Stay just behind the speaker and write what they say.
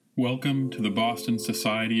Welcome to the Boston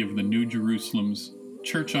Society of the New Jerusalem's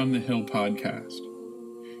Church on the Hill podcast.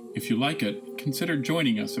 If you like it, consider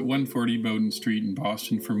joining us at 140 Bowdoin Street in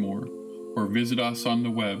Boston for more, or visit us on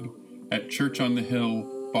the web at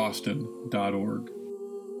churchonthehillboston.org.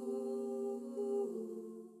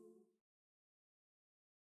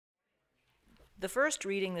 The first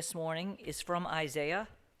reading this morning is from Isaiah,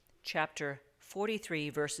 chapter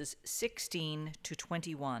 43, verses 16 to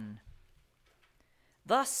 21.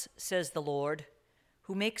 Thus says the Lord,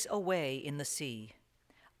 who makes a way in the sea,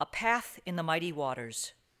 a path in the mighty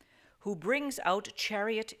waters, who brings out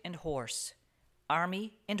chariot and horse,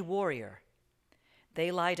 army and warrior. They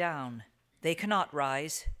lie down, they cannot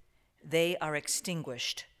rise, they are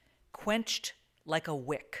extinguished, quenched like a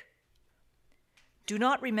wick. Do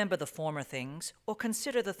not remember the former things, or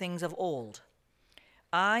consider the things of old.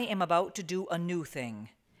 I am about to do a new thing.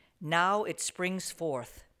 Now it springs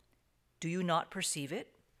forth. Do you not perceive it?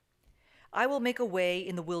 I will make a way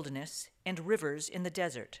in the wilderness and rivers in the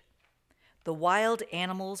desert. The wild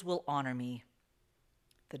animals will honor me,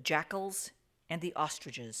 the jackals and the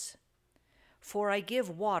ostriches. For I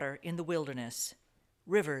give water in the wilderness,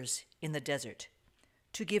 rivers in the desert,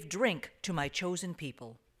 to give drink to my chosen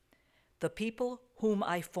people, the people whom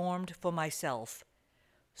I formed for myself,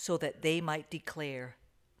 so that they might declare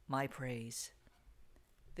my praise.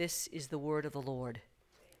 This is the word of the Lord.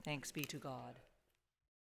 Thanks be to God.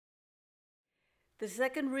 The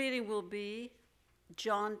second reading will be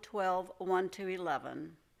John 12,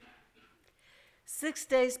 1-11. 6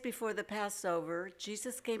 days before the Passover,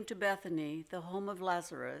 Jesus came to Bethany, the home of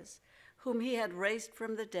Lazarus, whom he had raised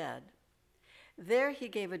from the dead. There he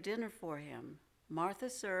gave a dinner for him. Martha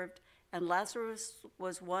served, and Lazarus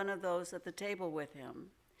was one of those at the table with him.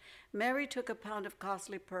 Mary took a pound of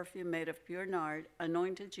costly perfume made of pure nard,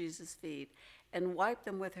 anointed Jesus' feet, and wiped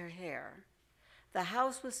them with her hair. The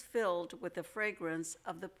house was filled with the fragrance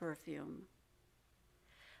of the perfume.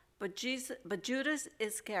 But Judas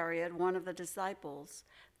Iscariot, one of the disciples,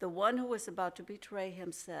 the one who was about to betray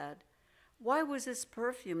him, said, "Why was this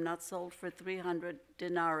perfume not sold for 300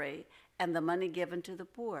 denarii and the money given to the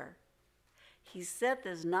poor?" He said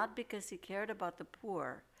this not because he cared about the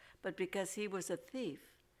poor, but because he was a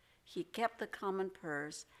thief. He kept the common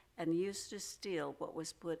purse and used to steal what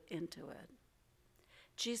was put into it.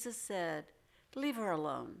 Jesus said, "Leave her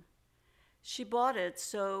alone. She bought it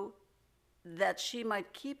so that she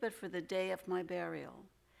might keep it for the day of my burial.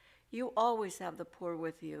 You always have the poor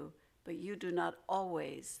with you, but you do not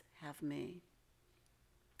always have me."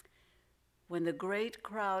 When the great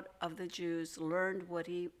crowd of the Jews learned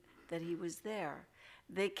that he was there,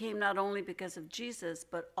 they came not only because of Jesus,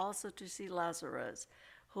 but also to see Lazarus,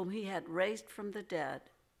 whom he had raised from the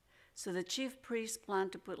dead. So the chief priests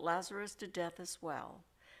planned to put Lazarus to death as well,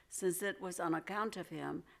 since it was on account of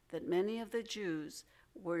him that many of the Jews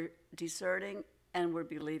were deserting and were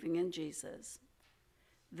believing in Jesus.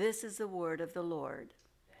 This is the word of the Lord.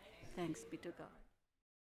 Thanks be to God.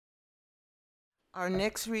 Our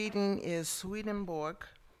next reading is Swedenborg,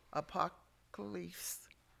 Apocalypse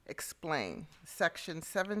Explained, section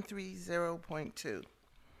 730.2.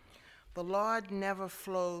 The Lord never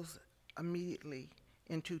flows immediately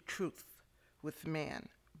into truth with man,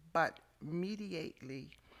 but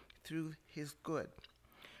mediately through his good.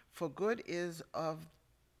 For good is of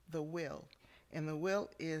the will, and the will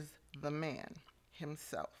is the man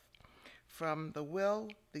himself. From the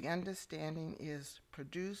will, the understanding is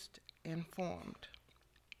produced and formed.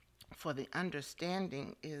 For the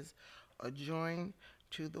understanding is adjoined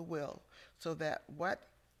to the will, so that what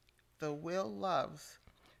the will loves,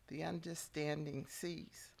 the understanding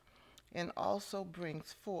sees, and also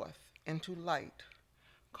brings forth into light.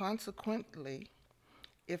 Consequently,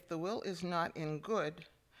 if the will is not in good,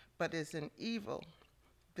 but is in evil,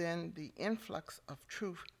 then the influx of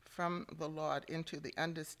truth from the Lord into the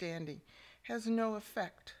understanding has no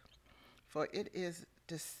effect, for it is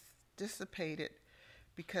dissipated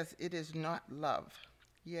because it is not love.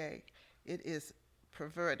 Yea, it is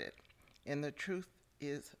perverted, and the truth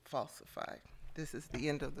is falsified. This is the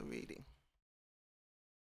end of the reading.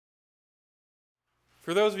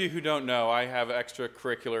 For those of you who don't know, I have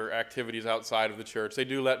extracurricular activities outside of the church. They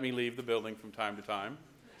do let me leave the building from time to time.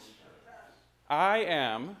 I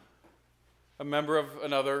am a member of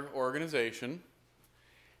another organization,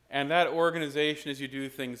 and that organization, as you do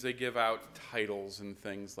things, they give out titles and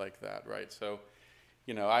things like that, right? So,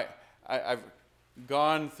 I've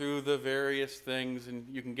gone through the various things, and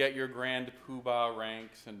you can get your grand poobah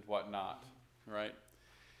ranks and whatnot, right?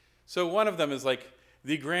 So one of them is like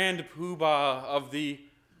the grand poobah of the,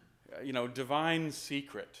 divine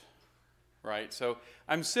secret, right? So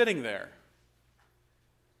I'm sitting there,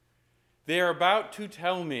 They are about to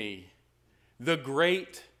tell me the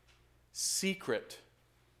great secret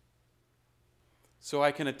so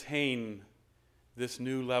I can attain this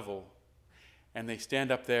new level. And they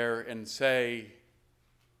stand up there and say,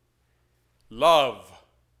 love.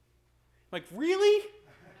 Like, really?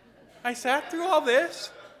 I sat through all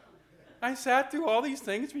this? I sat through all these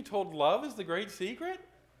things to be told love is the great secret?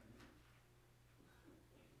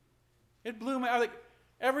 It blew my, like,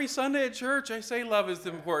 every Sunday at church I say love is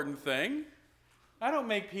the important thing. I don't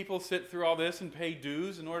make people sit through all this and pay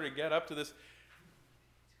dues in order to get up to this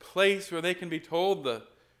place where they can be told the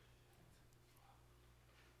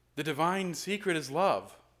divine secret is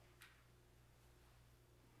love.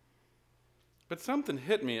 But something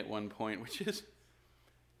hit me at one point, which is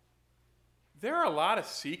there are a lot of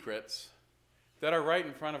secrets that are right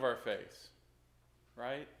in front of our face,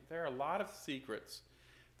 right? There are a lot of secrets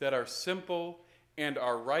that are simple and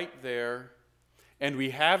are right there, and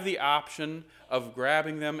we have the option of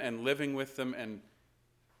grabbing them and living with them and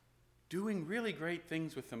doing really great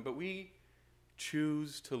things with them, but we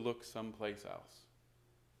choose to look someplace else.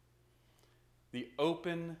 The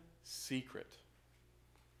open secret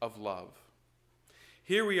of love.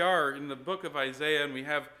 Here we are in the book of Isaiah, and we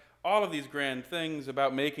have all of these grand things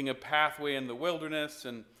about making a pathway in the wilderness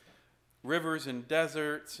and rivers and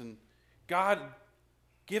deserts, and God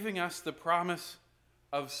giving us the promise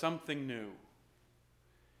of something new.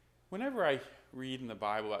 Whenever I read in the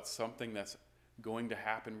Bible about something that's going to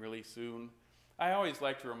happen really soon, I always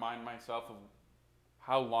like to remind myself of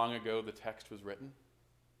how long ago the text was written.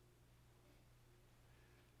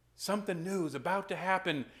 Something new is about to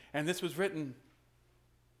happen, and this was written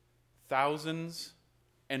thousands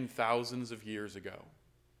and thousands of years ago.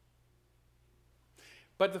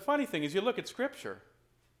 But the funny thing is, you look at Scripture,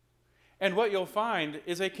 and what you'll find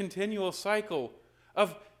is a continual cycle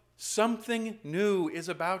of something new is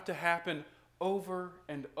about to happen over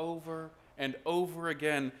and over and over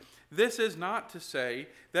again. This is not to say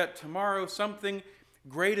that tomorrow something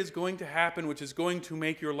great is going to happen which is going to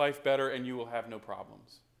make your life better and you will have no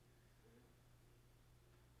problems.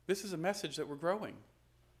 This is a message that we're growing.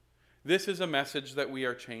 This is a message that we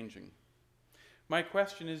are changing. My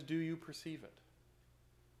question is, do you perceive it?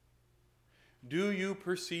 Do you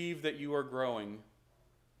perceive that you are growing?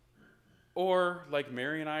 Or, like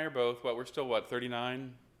Mary and I are both, we're still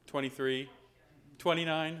 39, 23,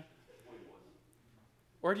 29?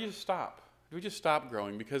 Or do you just stop? Do we just stop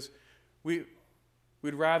growing? Because we'd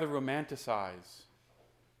rather romanticize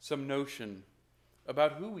some notion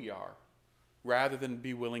about who we are rather than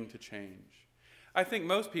be willing to change. I think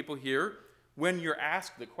most people here, when you're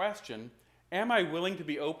asked the question, am I willing to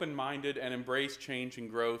be open-minded and embrace change and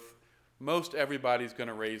growth, most everybody's going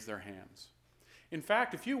to raise their hands. In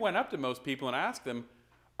fact, if you went up to most people and asked them,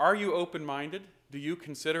 are you open-minded? Do you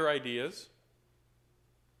consider ideas?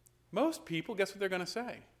 Most people, guess what they're going to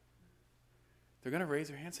say? They're going to raise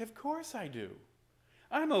their hand and say, of course I do.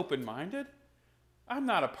 I'm open-minded. I'm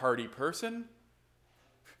not a party person.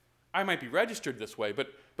 I might be registered this way, but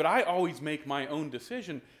I always make my own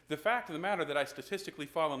decision. The fact of the matter that I statistically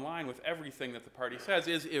fall in line with everything that the party says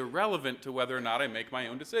is irrelevant to whether or not I make my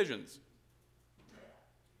own decisions.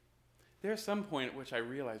 There's some point at which I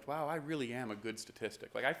realized, wow, I really am a good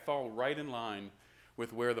statistic. Like, I fall right in line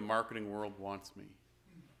with where the marketing world wants me.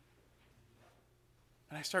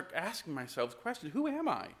 And I start asking myself the question, who am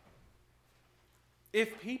I?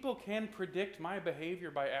 If people can predict my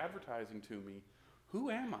behavior by advertising to me, who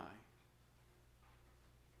am I?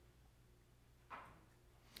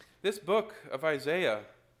 This book of Isaiah,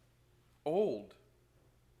 old,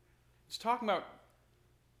 it's talking about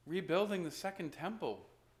rebuilding the second temple.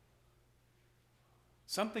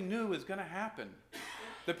 Something new is going to happen.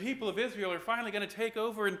 The people of Israel are finally going to take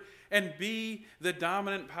over and be the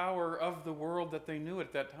dominant power of the world that they knew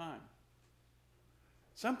at that time.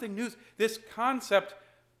 Something new. This concept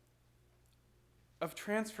of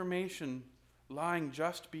transformation lying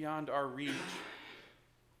just beyond our reach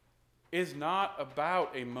is not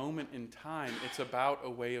about a moment in time. It's about a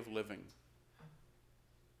way of living.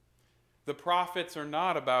 The prophets are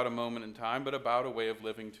not about a moment in time, but about a way of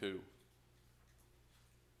living too.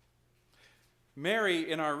 Mary,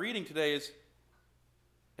 in our reading today, as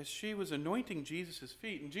she was anointing Jesus'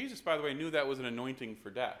 feet, and Jesus, by the way, knew that was an anointing for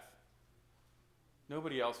death.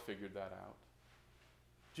 Nobody else figured that out.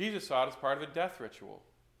 Jesus saw it as part of a death ritual.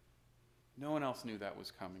 No one else knew that was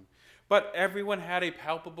coming. But everyone had a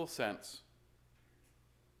palpable sense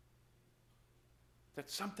that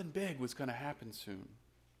something big was going to happen soon.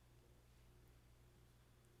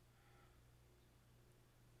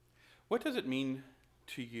 What does it mean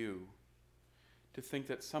to you to think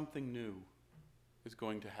that something new is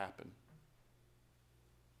going to happen?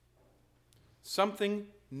 something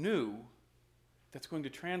new that's going to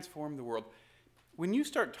transform the world. When you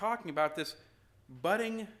start talking about this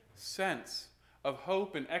budding sense of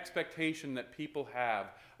hope and expectation that people have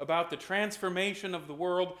about the transformation of the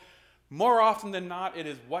world, more often than not, it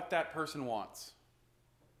is what that person wants.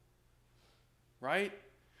 Right?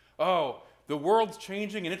 Oh, the world's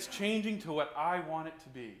changing, and it's changing to what I want it to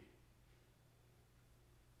be.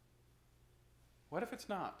 What if it's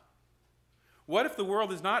not? What if the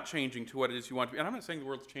world is not changing to what it is you want to be? And I'm not saying the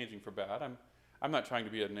world's changing for bad. I'm not trying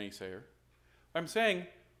to be a naysayer. I'm saying,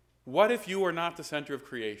 what if you are not the center of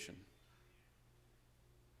creation?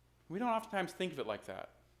 We don't oftentimes think of it like that.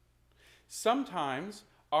 Sometimes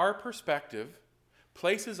our perspective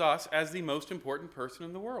places us as the most important person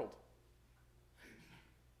in the world.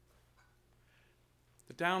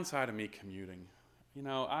 The downside of me commuting,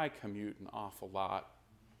 I commute an awful lot.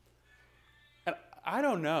 And I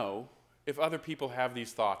don't know if other people have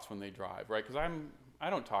these thoughts when they drive, right? Because I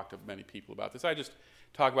don't talk to many people about this. I just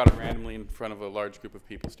talk about it randomly in front of a large group of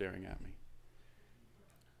people staring at me.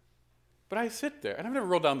 But I sit there, and I've never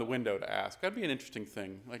rolled down the window to ask. That'd be an interesting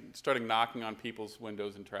thing, like starting knocking on people's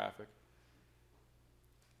windows in traffic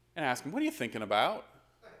and asking, what are you thinking about?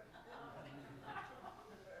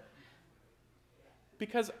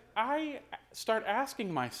 Because I start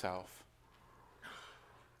asking myself,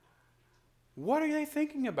 what are they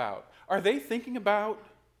thinking about? Are they thinking about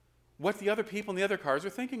what the other people in the other cars are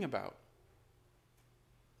thinking about?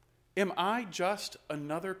 Am I just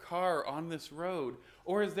another car on this road,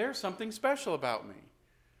 or is there something special about me?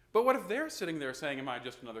 But what if they're sitting there saying, am I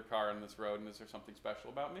just another car on this road, and is there something special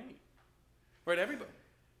about me? Right, everybody.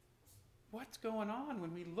 What's going on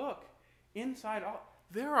when we look inside?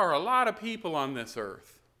 There are a lot of people on this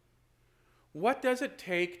earth. What does it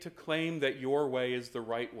take to claim that your way is the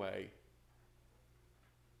right way?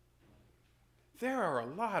 There are a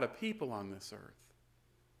lot of people on this earth.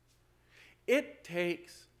 It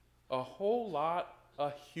takes a whole lot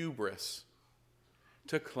of hubris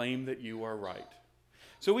to claim that you are right.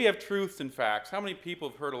 So we have truths and facts. How many people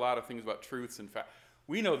have heard a lot of things about truths and facts?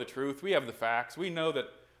 We know the truth. We have the facts. We know that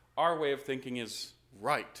our way of thinking is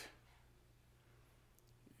right.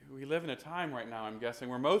 We live in a time right now, I'm guessing,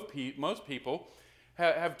 where most people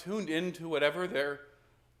have tuned into whatever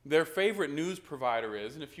their favorite news provider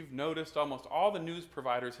is. And if you've noticed, almost all the news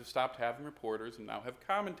providers have stopped having reporters and now have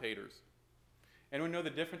commentators. Anyone know the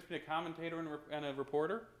difference between a commentator and a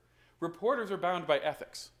reporter? Reporters are bound by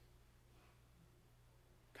ethics.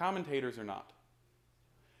 Commentators are not.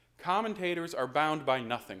 Commentators are bound by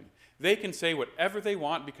nothing. They can say whatever they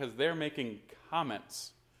want because they're making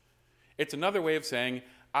comments. It's another way of saying,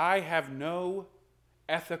 I have no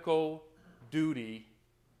ethical duty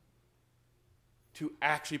to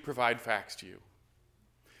actually provide facts to you.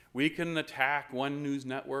 We can attack one news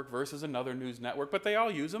network versus another news network, but they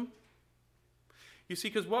all use them. You see,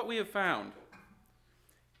 because what we have found,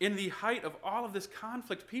 in the height of all of this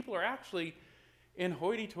conflict, people are actually in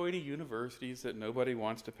hoity-toity universities that nobody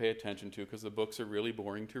wants to pay attention to because the books are really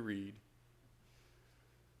boring to read.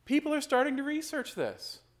 People are starting to research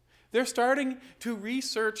this. They're starting to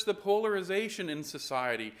research the polarization in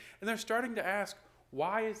society, and they're starting to ask,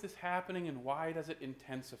 why is this happening and why does it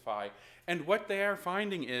intensify? And what they are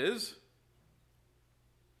finding is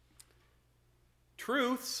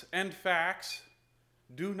truths and facts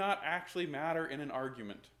do not actually matter in an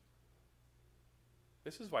argument.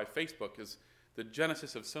 This is why Facebook is the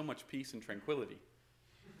genesis of so much peace and tranquility.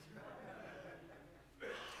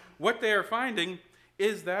 What they are finding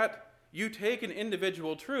is that you take an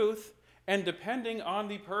individual truth, and depending on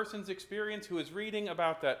the person's experience who is reading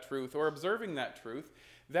about that truth or observing that truth,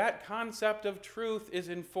 that concept of truth is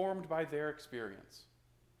informed by their experience.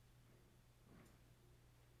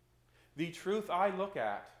 The truth I look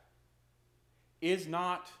at is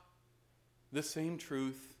not the same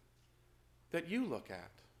truth that you look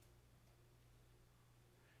at.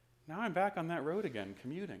 Now I'm back on that road again,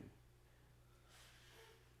 commuting.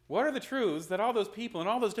 What are the truths that all those people in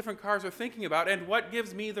all those different cars are thinking about, and what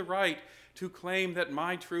gives me the right to claim that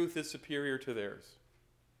my truth is superior to theirs?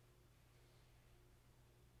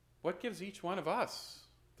 What gives each one of us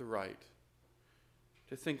the right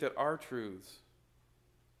to think that our truths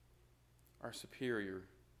are superior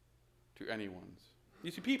to anyone's?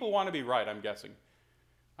 You see, people want to be right, I'm guessing.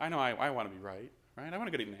 I know I want to be right? I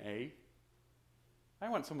want to get an A. I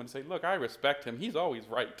want someone to say, look, I respect him. He's always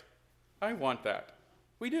right. I want that.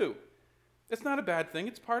 We do. It's not a bad thing.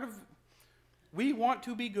 It's part of, we want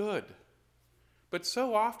to be good. But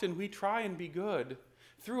so often we try and be good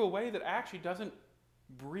through a way that actually doesn't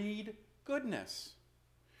breed goodness.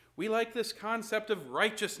 We like this concept of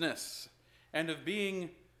righteousness and of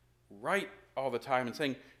being right all the time and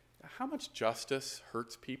saying, how much justice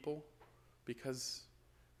hurts people because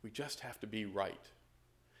we just have to be right.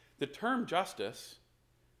 The term justice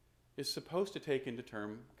is supposed to take into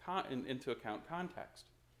account context.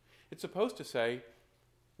 It's supposed to say,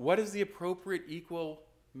 what is the appropriate equal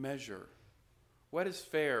measure? What is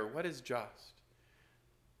fair? What is just?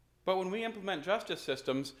 But when we implement justice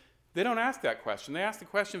systems, they don't ask that question. They ask the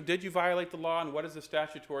question of, did you violate the law, and what is the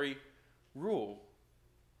statutory rule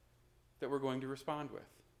that we're going to respond with?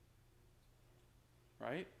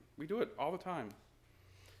 Right? We do it all the time.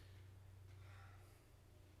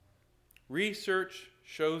 Research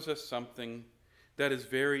shows us something that is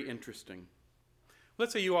very interesting.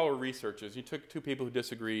 Let's say you all were researchers. You took two people who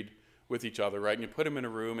disagreed with each other, right? And you put them in a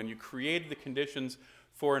room and you created the conditions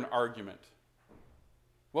for an argument.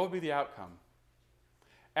 What would be the outcome?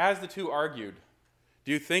 As the two argued,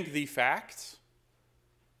 do you think the facts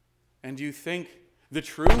and do you think the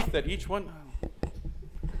truth that each one... Oh,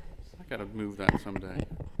 I got to move that someday.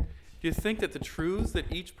 Do you think that the truths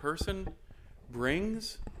that each person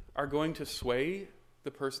brings are going to sway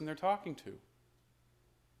the person they're talking to?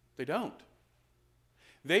 They don't.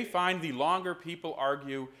 They find the longer people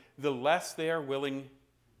argue, the less they are willing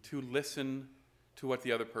to listen to what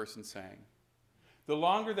the other person's saying. The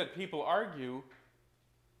longer that people argue,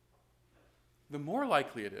 the more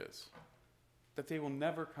likely it is that they will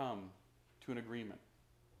never come to an agreement.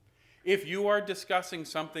 If you are discussing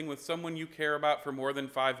something with someone you care about for more than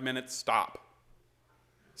 5 minutes, stop.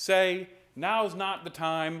 Say, now's not the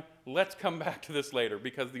time, let's come back to this later,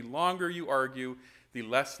 because the longer you argue, the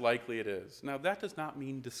less likely it is. Now, that does not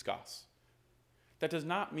mean discuss. That does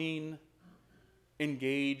not mean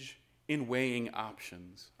engage in weighing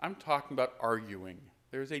options. I'm talking about arguing.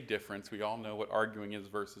 There's a difference. We all know what arguing is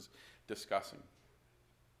versus discussing.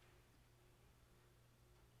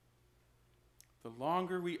 The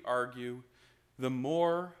longer we argue, the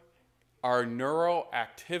more our neural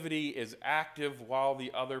activity is active while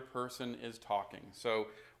the other person is talking. So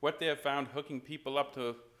what they have found hooking people up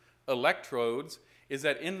to electrodes is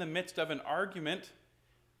that in the midst of an argument,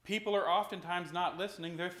 people are oftentimes not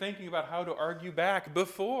listening. They're thinking about how to argue back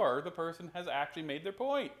before the person has actually made their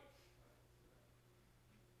point.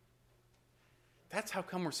 That's how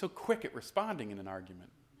come we're so quick at responding in an argument.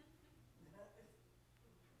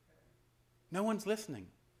 No one's listening.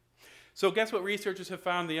 So guess what researchers have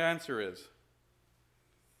found the answer is?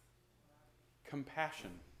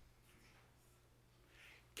 Compassion.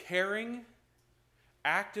 Caring,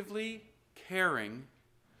 actively caring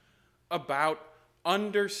about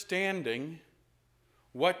understanding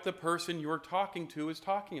what the person you're talking to is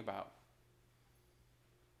talking about.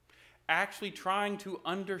 Actually trying to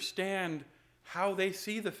understand how they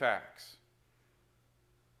see the facts.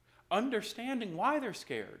 Understanding why they're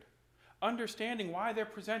scared. Understanding why they're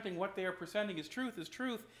presenting what they are presenting as truth is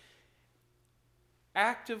truth.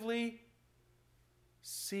 Actively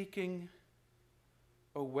seeking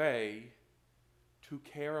a way to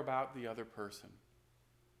care about the other person.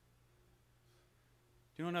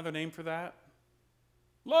 Do you know another name for that?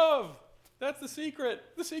 Love! That's the secret.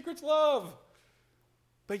 The secret's love.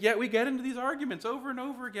 But yet we get into these arguments over and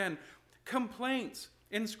over again. Complaints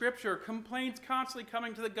in Scripture. Complaints constantly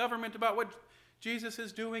coming to the government about what Jesus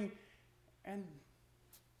is doing. And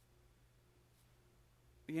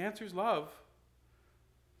the answer is love.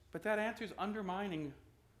 But that answer is undermining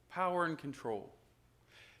power and control.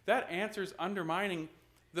 That answer is undermining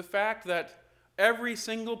the fact that every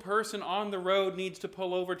single person on the road needs to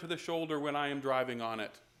pull over to the shoulder when I am driving on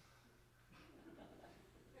it.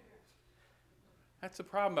 That's the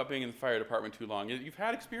problem about being in the fire department too long. You've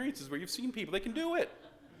had experiences where you've seen people, they can do it.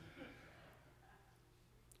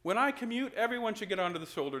 When I commute, everyone should get onto the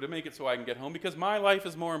shoulder to make it so I can get home because my life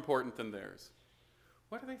is more important than theirs.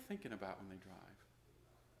 What are they thinking about when they drive?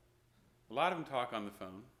 A lot of them talk on the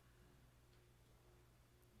phone.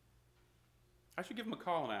 I should give them a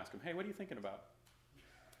call and ask them, hey, what are you thinking about?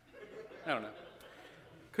 I don't know.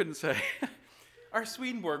 Couldn't say. Our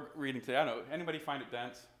Swedenborg reading today, I don't know, anybody find it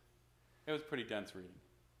dense? It was pretty dense reading,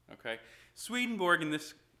 okay? Swedenborg in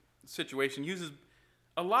this situation uses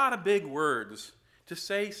a lot of big words to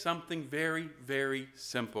say something very, very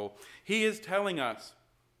simple. He is telling us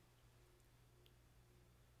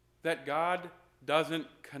that God doesn't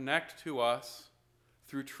connect to us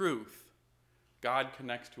through truth. God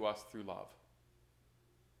connects to us through love.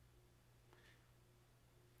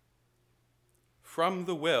 From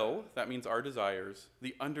the will, that means our desires,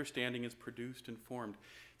 the understanding is produced and formed.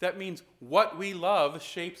 That means what we love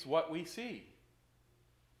shapes what we see.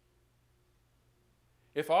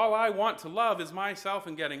 If all I want to love is myself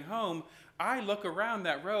and getting home, I look around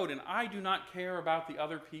that road and I do not care about the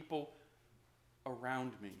other people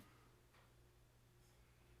around me.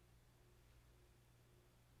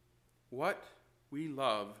 What we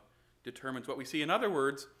love determines what we see. In other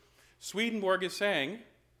words, Swedenborg is saying,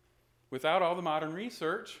 without all the modern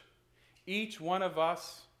research, each one of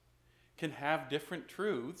us can have different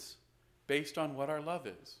truths based on what our love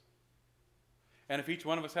is. And if each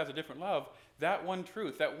one of us has a different love, that one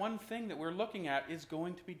truth, that one thing that we're looking at is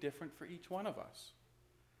going to be different for each one of us.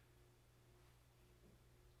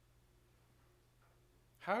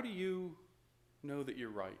 How do you know that you're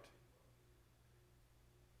right?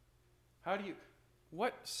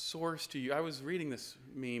 What source do you, I was reading this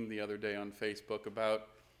meme the other day on Facebook about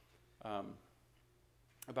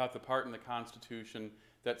the part in the Constitution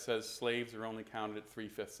that says slaves are only counted at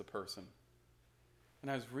 3/5 a person.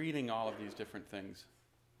 And I was reading all of these different things.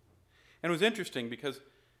 And it was interesting because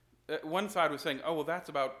one side was saying, oh, well,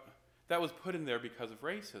 that was put in there because of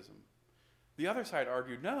racism. The other side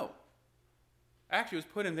argued, no. Actually, it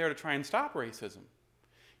was put in there to try and stop racism.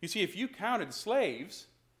 You see, if you counted slaves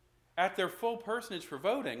at their full personage for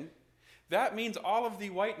voting, that means all of the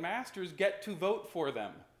white masters get to vote for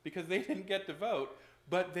them because they didn't get to vote,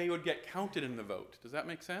 but they would get counted in the vote. Does that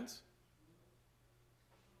make sense?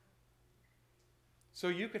 So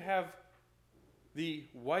you could have the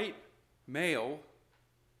white male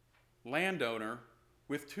landowner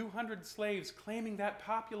with 200 slaves claiming that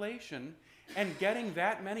population and getting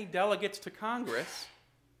that many delegates to Congress,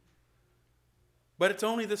 but it's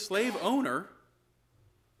only the slave owner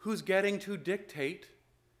who's getting to dictate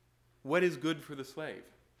what is good for the slave.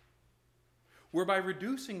 Where by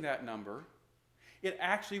reducing that number, it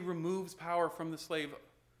actually removes power from the slave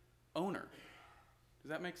owner. Does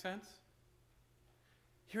that make sense?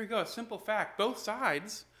 Here we go, a simple fact. Both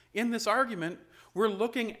sides in this argument were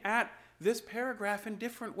looking at this paragraph in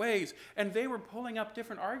different ways, and they were pulling up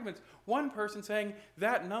different arguments. One person saying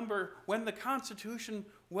that number, when the Constitution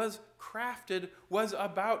was crafted, was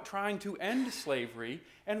about trying to end slavery,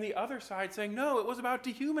 and the other side saying, no, it was about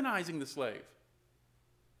dehumanizing the slave.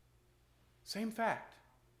 Same fact.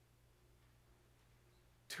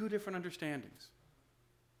 Two different understandings.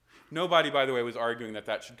 Nobody, by the way, was arguing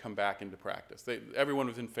that should come back into practice. Everyone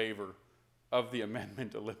was in favor of the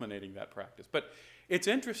amendment eliminating that practice. But it's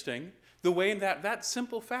interesting the way that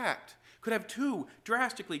simple fact could have two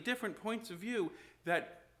drastically different points of view,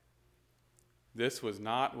 that this was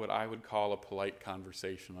not what I would call a polite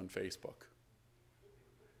conversation on Facebook.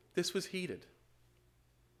 This was heated.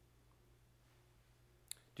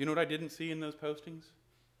 Do you know what I didn't see in those postings?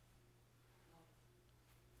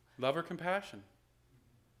 Love or compassion.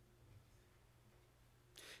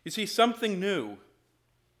 You see, something new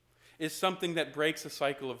is something that breaks a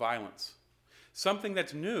cycle of violence. Something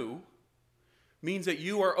that's new means that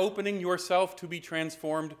you are opening yourself to be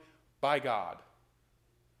transformed by God.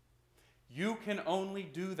 You can only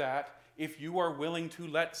do that if you are willing to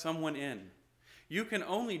let someone in. You can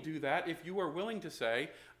only do that if you are willing to say,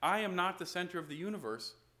 I am not the center of the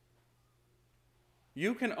universe.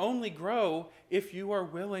 You can only grow if you are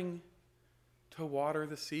willing to water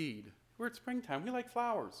the seed. We're at springtime. We like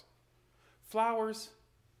flowers. Flowers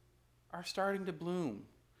are starting to bloom.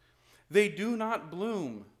 They do not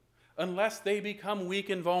bloom unless they become weak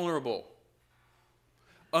and vulnerable.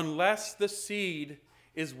 Unless the seed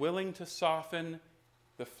is willing to soften,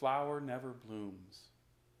 the flower never blooms.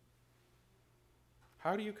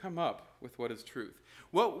 How do you come up with what is truth?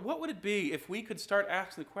 What would it be if we could start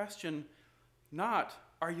asking the question, not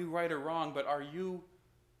are you right or wrong, but are you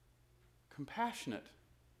compassionate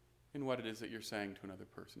in what it is that you're saying to another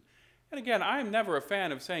person? And again, I'm never a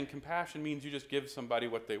fan of saying compassion means you just give somebody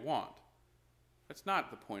what they want. That's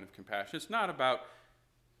not the point of compassion. It's not about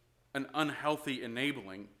an unhealthy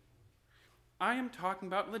enabling. I am talking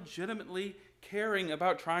about legitimately caring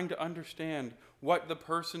about trying to understand what the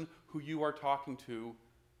person who you are talking to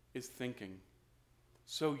is thinking.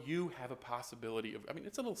 So you have a possibility of,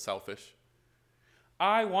 it's a little selfish.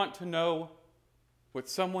 I want to know what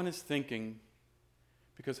someone is thinking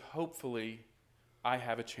because hopefully I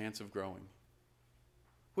have a chance of growing.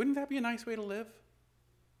 Wouldn't that be a nice way to live?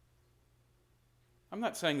 I'm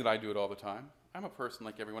not saying that I do it all the time. I'm a person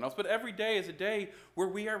like everyone else, but every day is a day where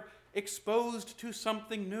we are exposed to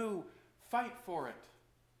something new. Fight for it.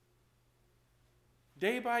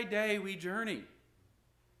 Day by day we journey.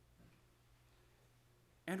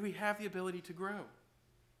 And we have the ability to grow.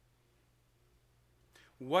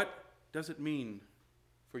 What does it mean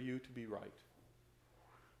for you to be right?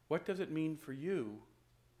 What does it mean for you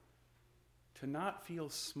to not feel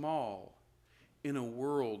small in a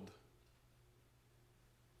world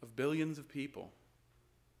of billions of people?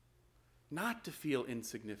 Not to feel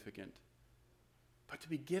insignificant, but to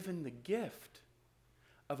be given the gift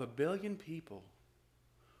of 1 billion people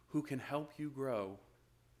who can help you grow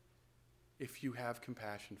if you have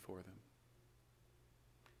compassion for them.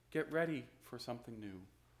 Get ready for something new.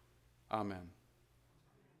 Amen.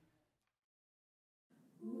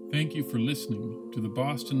 Thank you for listening to the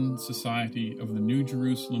Boston Society of the New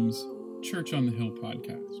Jerusalem's Church on the Hill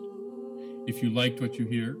podcast. If you liked what you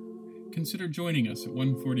hear, consider joining us at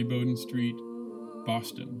 140 Bowden Street,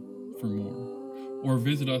 Boston, for more, or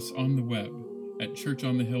visit us on the web at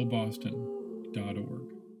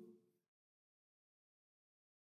churchonthehillboston.org.